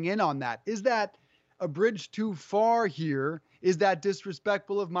are weighing in on that. Is that a bridge too far here? Is that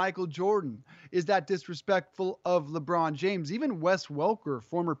disrespectful of Michael Jordan? Is that disrespectful of LeBron James? Even Wes Welker,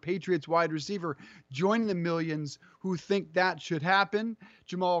 former Patriots wide receiver, joining the millions who think that should happen.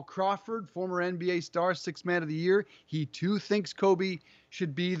 Jamal Crawford, former NBA star, Sixth Man of the Year, he too thinks Kobe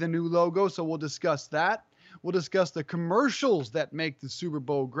should be the new logo, so we'll discuss that. We'll discuss the commercials that make the Super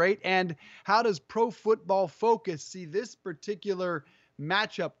Bowl great, and how does Pro Football Focus see this particular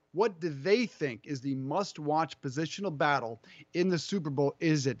matchup? What do they think is the must-watch positional battle in the Super Bowl?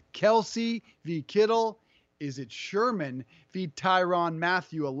 Is it Kelsey v. Kittle? Is it Sherman v. Tyrann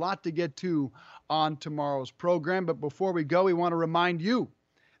Mathieu? A lot to get to on tomorrow's program. But before we go, we want to remind you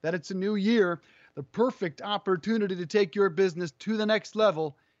that it's a new year. The perfect opportunity to take your business to the next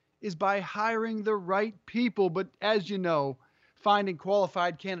level is by hiring the right people. But as you know, finding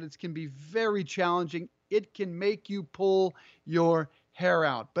qualified candidates can be very challenging. It can make you pull your hair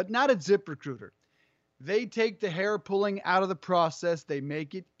out, but not at ZipRecruiter. They take the hair pulling out of the process. They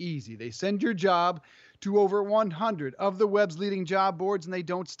make it easy. They send your job to over 100 of the web's leading job boards, and they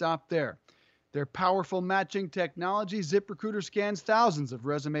don't stop there. Their powerful matching technology, ZipRecruiter scans thousands of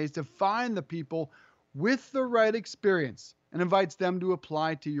resumes to find the people with the right experience and invites them to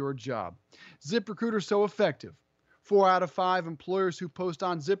apply to your job. ZipRecruiter is so effective. 4 out of 5 employers who post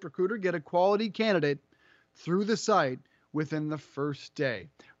on ZipRecruiter get a quality candidate through the site within the first day.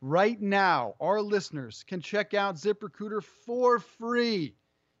 Right now, our listeners can check out ZipRecruiter for free.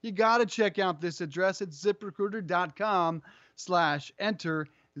 You got to check out this address at ZipRecruiter.com/enter,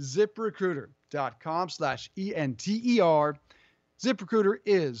 ZipRecruiter.com/ENTER. ZipRecruiter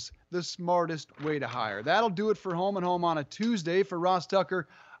is the smartest way to hire. That'll do it for Home and Home on a Tuesday. For Ross Tucker,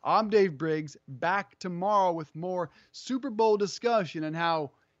 I'm Dave Briggs. Back tomorrow with more Super Bowl discussion and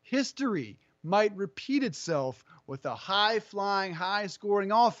how history might repeat itself with a high-flying,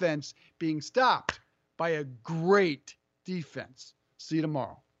 high-scoring offense being stopped by a great defense. See you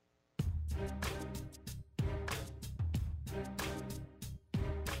tomorrow.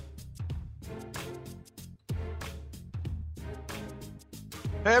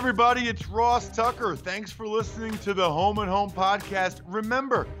 Hey everybody, it's Ross Tucker. Thanks for listening to the Home and Home podcast.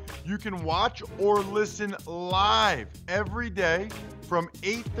 Remember, you can watch or listen live every day from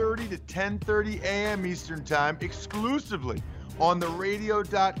 8:30 to 10:30 a.m. Eastern Time exclusively on the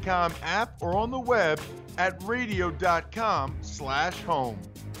radio.com app or on the web at radio.com/home.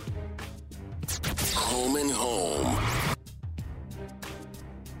 Home and Home.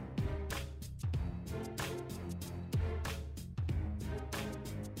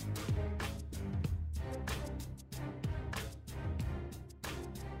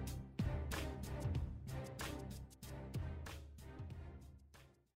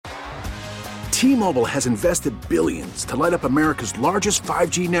 T-Mobile has invested billions to light up America's largest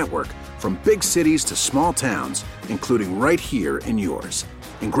 5G network, from big cities to small towns, including right here in yours.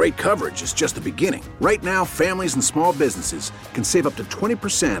 And great coverage is just the beginning. Right now, families and small businesses can save up to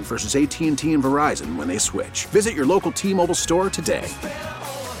 20% versus AT&T and Verizon when they switch. Visit your local T-Mobile store today.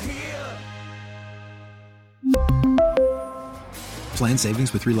 Plan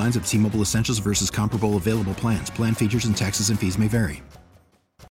savings with 3 lines of T-Mobile Essentials versus comparable available plans. Plan features and taxes and fees may vary.